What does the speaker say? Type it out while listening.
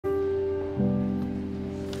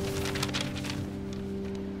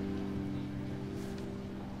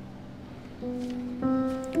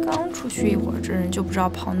出去一会儿，这人就不知道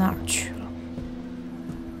跑哪儿去了。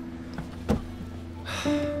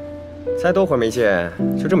才多会儿没见，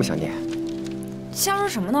就这么想念？瞎说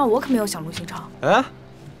什么呢？我可没有想陆星城。啊，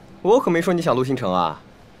我可没说你想陆星城啊。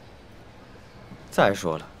再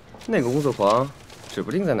说了，那个工作狂，指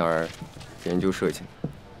不定在哪儿研究设计呢。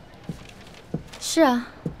是啊，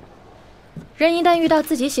人一旦遇到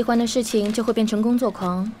自己喜欢的事情，就会变成工作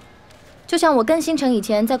狂。就像我跟星辰以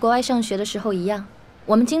前在国外上学的时候一样，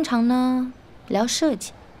我们经常呢聊设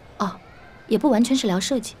计，哦，也不完全是聊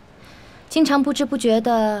设计，经常不知不觉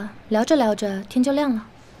的聊着聊着天就亮了。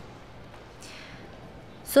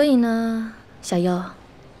所以呢，小优，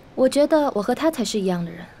我觉得我和他才是一样的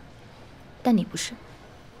人，但你不是。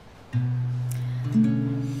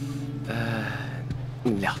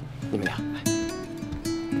你们聊，你们聊。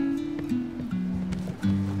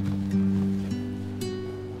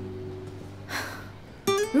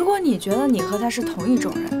如果你觉得你和他是同一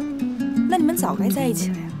种人，那你们早该在一起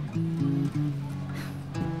了呀。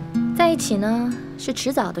在一起呢是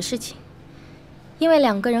迟早的事情，因为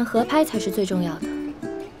两个人合拍才是最重要的。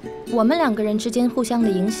我们两个人之间互相的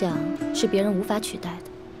影响是别人无法取代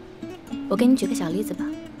的。我给你举个小例子吧。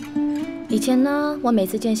以前呢，我每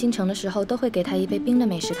次见星辰的时候，都会给他一杯冰的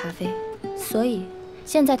美式咖啡，所以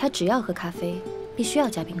现在他只要喝咖啡，必须要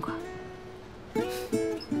加冰块。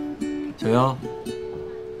小妖，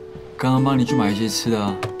刚刚帮你去买一些吃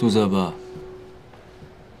的，肚子饿不饿？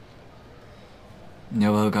你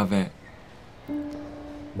要不要喝咖啡？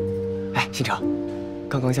哎，星辰，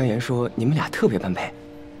刚刚江岩说你们俩特别般配，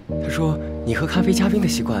他说你喝咖啡加冰的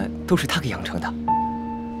习惯都是他给养成的。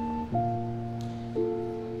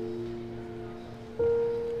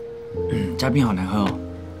加冰好难喝哦。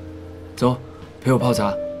走，陪我泡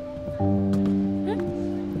茶。